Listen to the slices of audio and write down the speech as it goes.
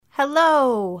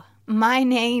Hello, my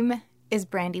name is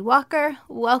Brandy Walker.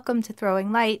 Welcome to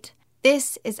Throwing Light.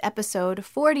 This is episode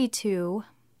 42.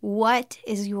 What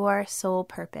is your soul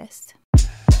purpose?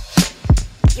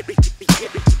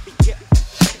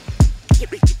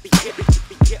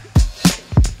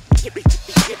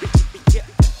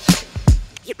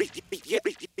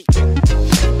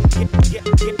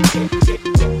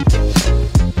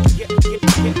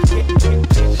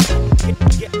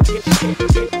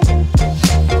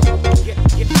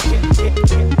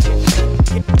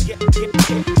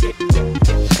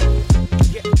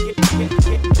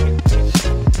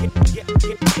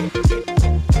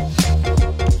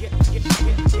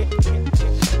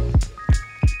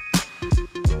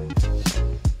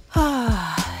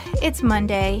 It's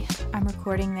Monday. I'm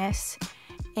recording this,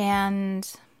 and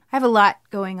I have a lot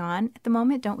going on at the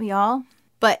moment, don't we all?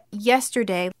 But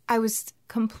yesterday, I was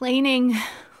complaining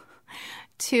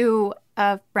to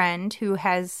a friend who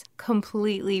has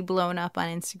completely blown up on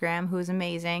Instagram, who is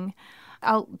amazing.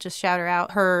 I'll just shout her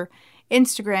out. Her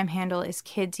Instagram handle is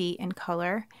Kids Eat in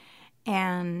Color,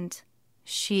 and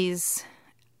she's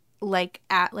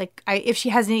if she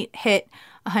hasn't hit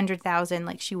 100,000,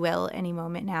 like she will any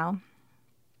moment now.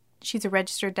 She's a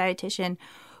registered dietitian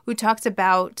who talks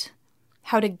about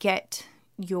how to get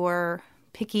your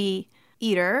picky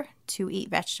eater to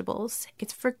eat vegetables.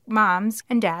 It's for moms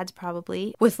and dads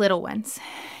probably with little ones.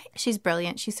 She's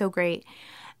brilliant. She's so great.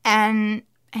 And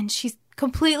she's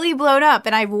completely blown up,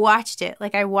 and I've watched it.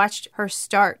 Like, I watched her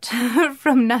start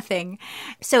from nothing.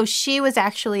 So she was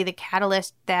actually the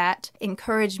catalyst that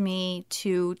encouraged me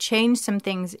to change some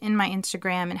things in my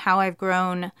Instagram and how I've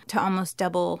grown to almost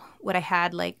double what I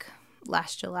had like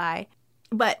last July.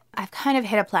 But I've kind of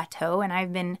hit a plateau, and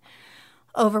I've been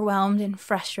overwhelmed and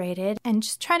frustrated and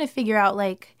just trying to figure out,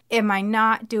 like, am I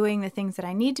not doing the things that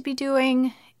I need to be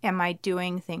doing? Am I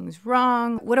doing things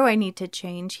wrong? What do I need to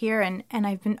change here? And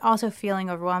I've been also feeling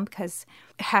overwhelmed because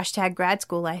hashtag grad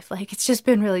school life, like, it's just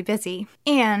been really busy.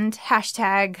 And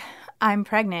hashtag I'm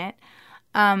pregnant.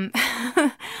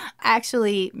 I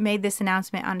actually made this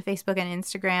announcement on Facebook and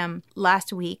Instagram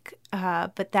last week,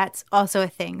 but that's also a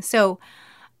thing. So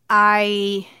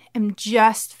I am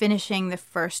just finishing the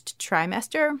first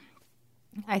trimester.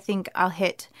 I think I'll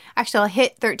hit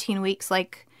 13 weeks,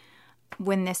 like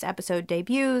when this episode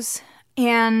debuts.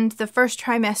 And the first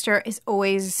trimester is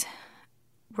always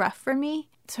rough for me.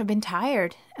 So I've been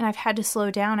tired and I've had to slow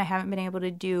down. I haven't been able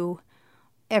to do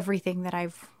everything that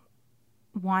I've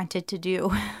wanted to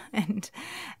do. And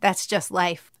that's just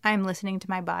life. I'm listening to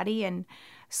my body and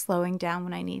slowing down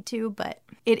when I need to, but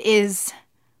it is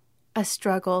a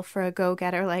struggle for a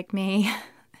go-getter like me.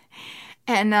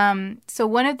 And so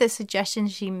one of the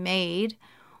suggestions she made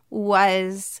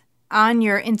was, on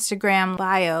your Instagram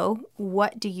bio,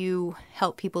 what do you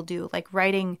help people do? Like,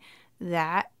 writing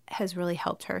that has really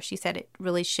helped her. She said it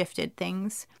really shifted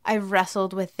things. I've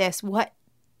wrestled with this. What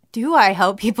do I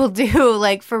help people do?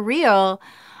 Like, for real,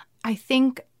 I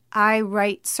think I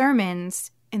write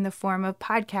sermons in the form of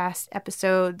podcast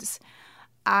episodes.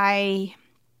 I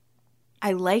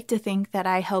like to think that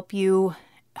I help you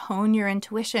hone your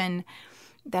intuition,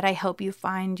 that I help you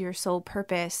find your soul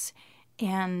purpose,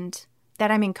 and that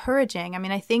I'm encouraging. I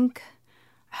mean, I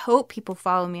hope people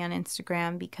follow me on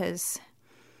Instagram because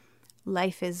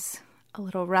life is a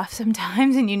little rough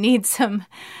sometimes and you need some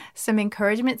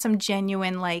encouragement, some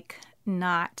genuine, like,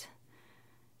 not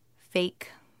fake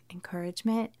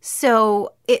encouragement.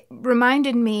 So it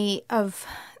reminded me of,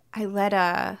 I led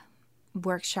a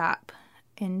workshop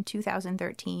in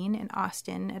 2013 in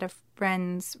Austin at a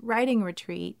friend's writing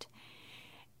retreat.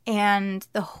 And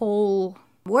the whole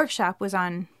workshop was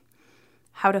on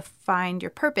how to find your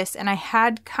purpose. And I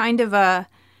had kind of a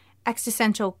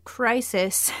existential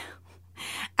crisis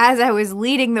as I was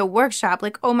leading the workshop,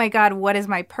 like, oh my God, what is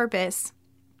my purpose?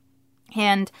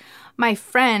 And my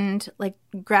friend, like,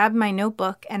 grabbed my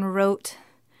notebook and wrote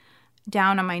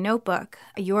down on my notebook,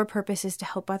 your purpose is to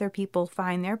help other people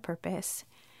find their purpose.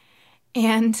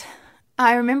 And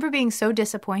I remember being so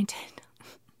disappointed.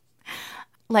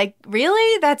 Like,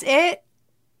 really? That's it?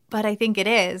 But I think it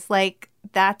is. Like,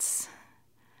 that's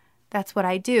what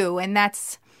I do. And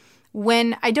that's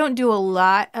when I don't do a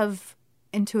lot of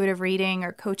intuitive reading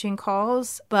or coaching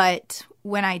calls, but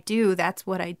when I do, that's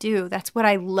what I do. That's what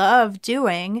I love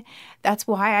doing. That's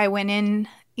why I went in,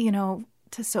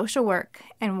 to social work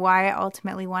and why I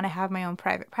ultimately want to have my own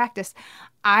private practice.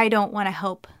 I don't want to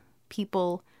help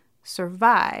people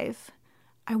survive.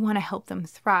 I want to help them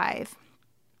thrive.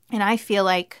 And I feel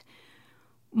like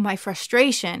my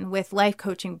frustration with life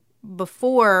coaching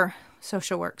before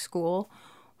social work school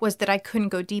was that I couldn't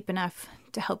go deep enough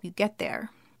to help you get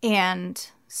there. And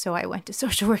so I went to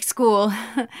social work school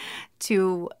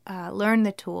to learn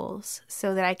the tools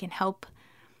so that I can help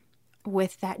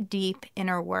with that deep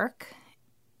inner work.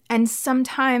 And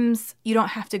sometimes you don't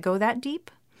have to go that deep.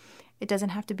 It doesn't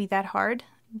have to be that hard.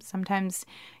 Sometimes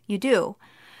you do.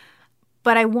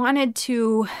 But I wanted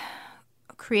to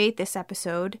create this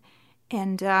episode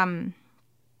and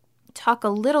talk a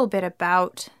little bit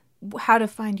about how to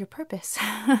find your purpose.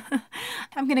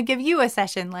 I'm going to give you a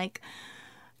session like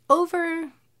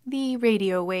over the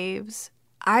radio waves.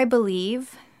 I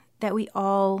believe that we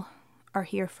all are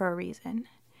here for a reason.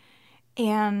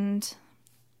 And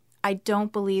I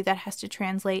don't believe that has to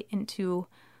translate into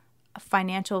a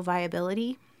financial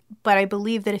viability, but I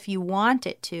believe that if you want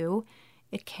it to,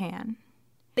 it can.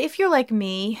 If you're like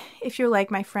me, if you're like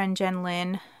my friend Jen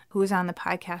Lin, who was on the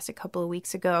podcast a couple of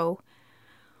weeks ago,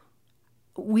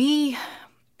 we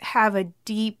have a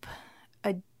deep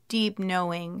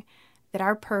knowing that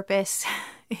our purpose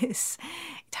is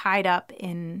tied up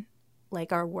in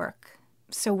like our work.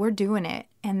 So we're doing it,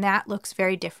 and that looks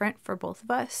very different for both of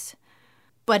us.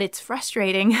 But it's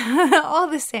frustrating all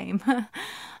the same.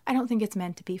 I don't think it's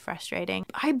meant to be frustrating.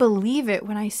 I believe it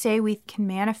when I say we can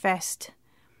manifest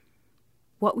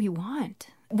what we want.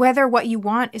 Whether what you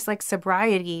want is like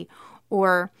sobriety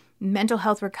or mental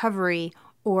health recovery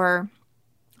or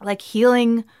like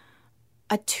healing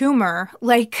a tumor,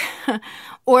 like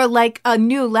or like a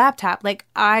new laptop. Like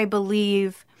I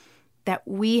believe that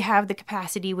we have the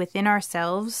capacity within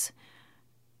ourselves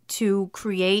to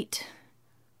create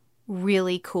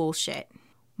really cool shit.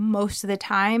 Most of the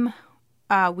time,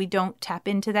 we don't tap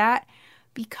into that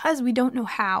because we don't know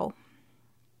how.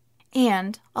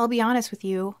 And I'll be honest with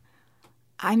you,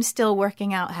 I'm still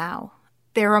working out how.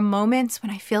 There are moments when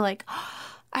I feel like,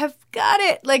 oh, I've got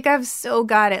it. Like I've so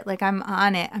got it. Like I'm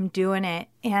on it. I'm doing it.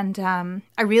 And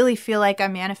I really feel like I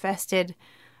manifested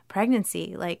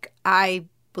pregnancy. Like I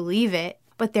believe it.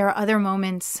 But there are other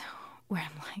moments where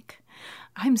I'm like,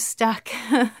 I'm stuck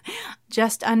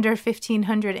just under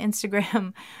 1,500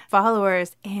 Instagram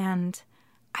followers and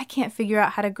I can't figure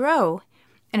out how to grow.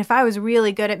 And if I was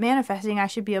really good at manifesting, I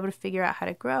should be able to figure out how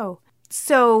to grow.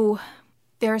 So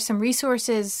there are some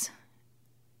resources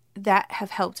that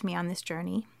have helped me on this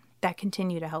journey that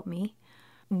continue to help me.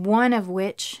 One of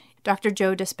which, Dr.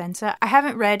 Joe Dispenza. I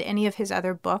haven't read any of his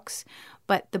other books,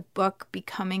 but the book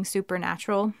Becoming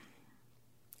Supernatural,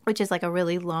 which is like a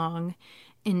really long,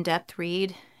 in-depth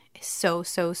read, is so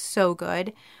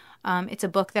good. It's a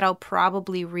book that I'll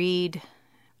probably read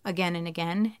again and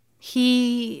again.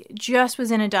 He just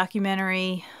was in a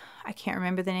documentary. I can't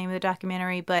remember the name of the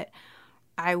documentary, but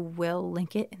I will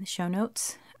link it in the show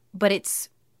notes. But it's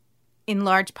in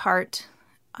large part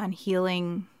on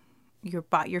healing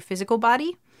your physical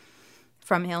body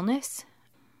from illness.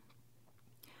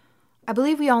 I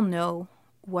believe we all know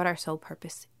what our soul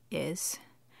purpose is.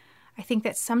 I think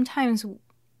that sometimes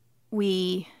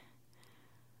we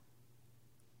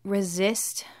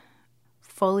resist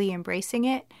fully embracing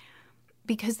it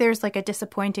because there's like a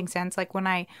disappointing sense. Like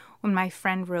when my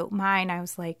friend wrote mine, I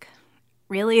was like,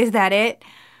 really, is that it?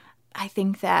 I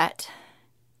think that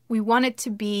we want it to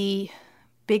be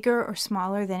bigger or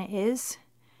smaller than it is.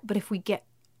 But if we get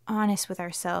honest with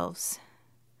ourselves,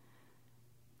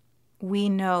 we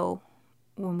know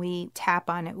when we tap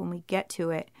on it, when we get to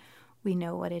it, we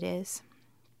know what it is.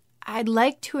 I'd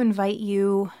like to invite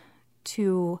you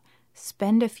to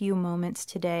spend a few moments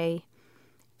today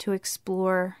to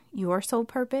explore your soul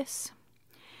purpose.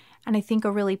 And I think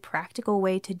a really practical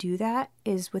way to do that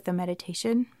is with a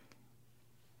meditation.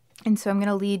 And so I'm going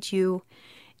to lead you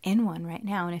in one right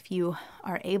now. And if you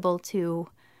are able to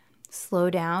slow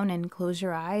down and close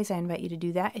your eyes, I invite you to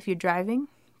do that. If you're driving,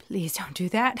 please don't do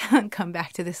that. Come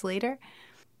back to this later.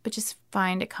 But just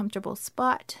find a comfortable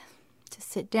spot to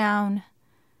sit down.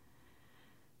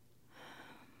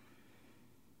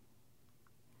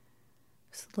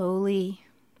 Slowly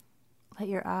let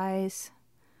your eyes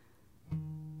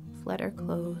flutter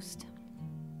closed.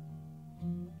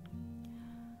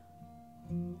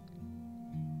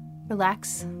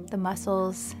 Relax the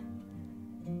muscles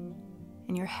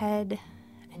in your head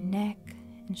and neck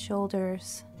and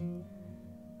shoulders.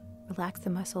 Relax the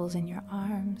muscles in your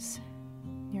arms,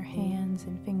 your hands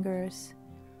and fingers.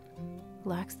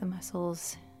 Relax the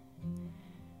muscles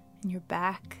in your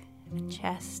back and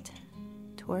chest,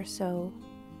 torso.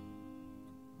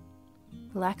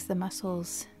 Relax the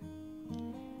muscles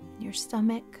in your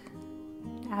stomach,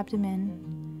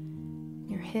 abdomen,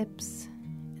 your hips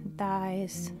and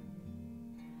thighs.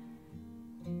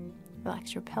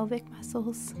 Relax your pelvic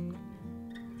muscles.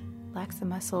 Relax the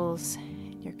muscles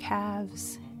in your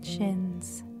calves,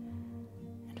 shins.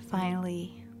 And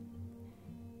finally,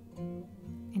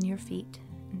 feet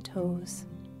and toes.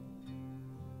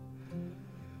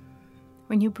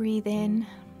 When you breathe in,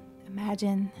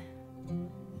 imagine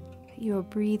that you are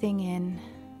breathing in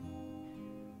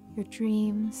your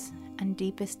dreams and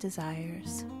deepest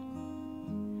desires.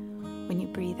 When you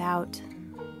breathe out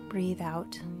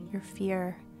your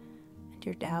fear and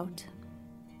your doubt.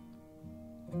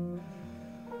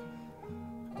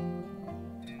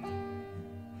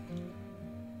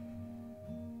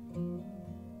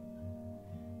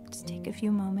 Just take a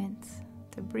few moments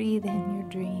to breathe in your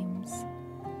dreams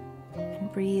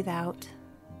and breathe out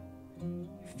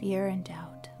your fear and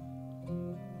doubt.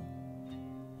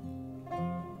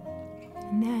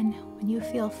 And then, when you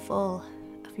feel full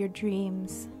of your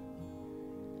dreams,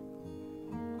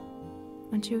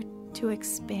 I want you to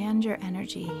expand your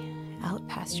energy out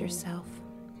past yourself.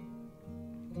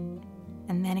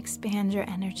 And then expand your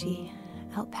energy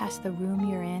out past the room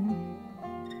you're in.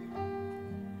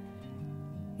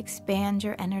 Expand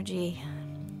your energy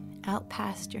out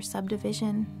past your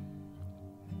subdivision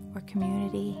or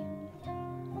community.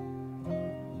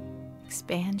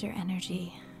 Expand your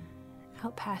energy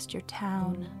out past your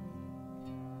town.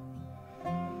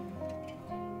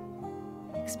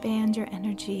 Expand your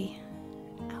energy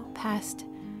out past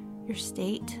your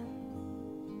state.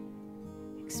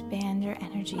 Expand your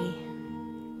energy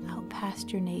out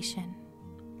past your nation.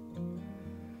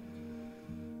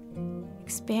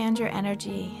 Expand your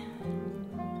energy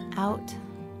out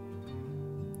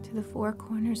to the four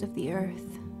corners of the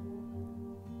earth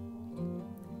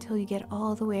until you get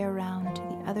all the way around to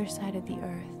the other side of the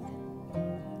earth,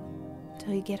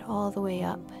 until you get all the way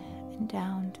up and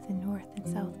down to the north and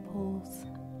south poles,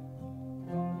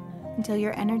 until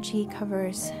your energy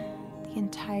covers the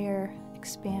entire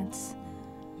expanse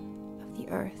of the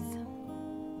earth.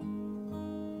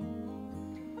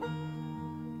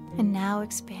 And now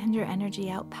expand your energy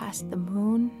out past the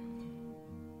moon.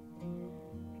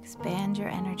 Expand your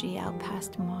energy out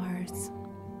past Mars.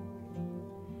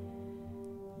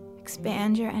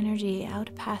 Expand your energy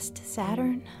out past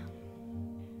Saturn.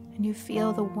 And you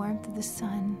feel the warmth of the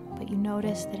sun, but you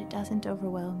notice that it doesn't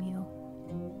overwhelm you.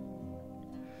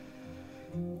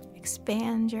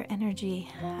 Expand your energy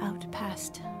out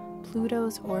past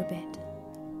Pluto's orbit.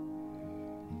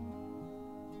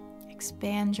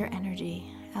 Expand your energy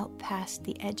out past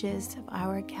the edges of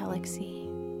our galaxy.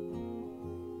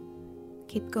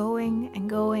 Keep going and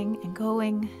going and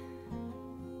going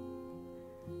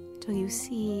until you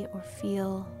see or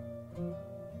feel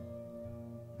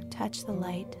or touch the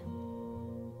light.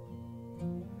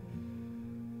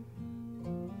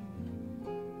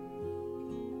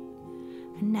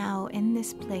 And now, in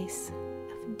this place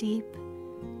of deep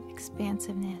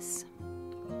expansiveness,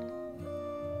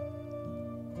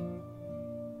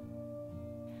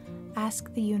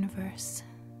 ask the universe,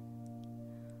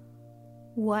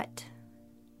 what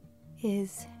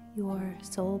is your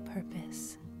soul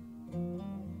purpose? And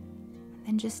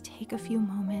then just take a few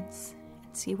moments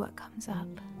and see what comes up.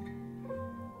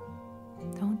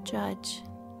 Don't judge,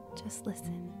 just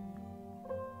listen.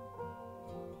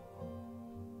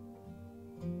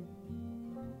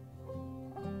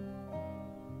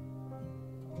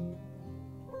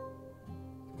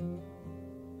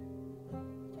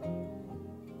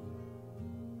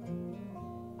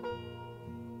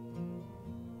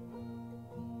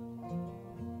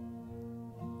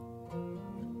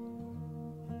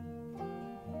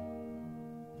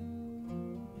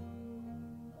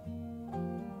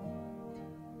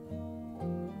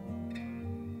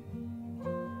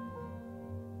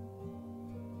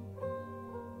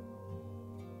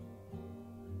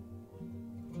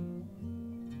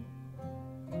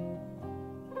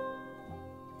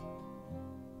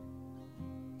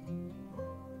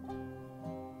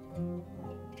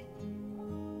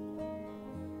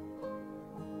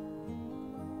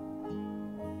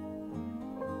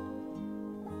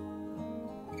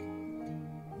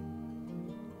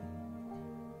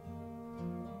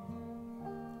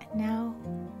 Now,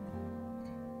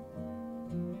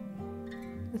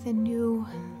 with a new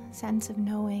sense of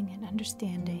knowing and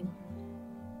understanding,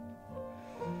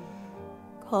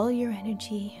 call your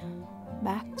energy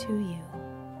back to you.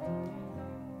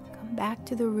 Come back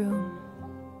to the room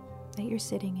that you're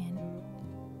sitting in.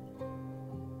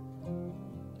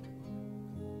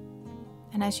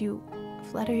 And as you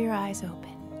flutter your eyes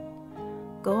open,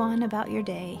 go on about your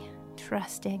day,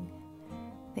 trusting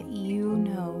that you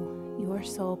know your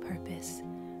soul purpose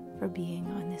for being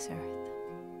on this earth.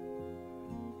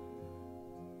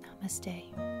 Namaste.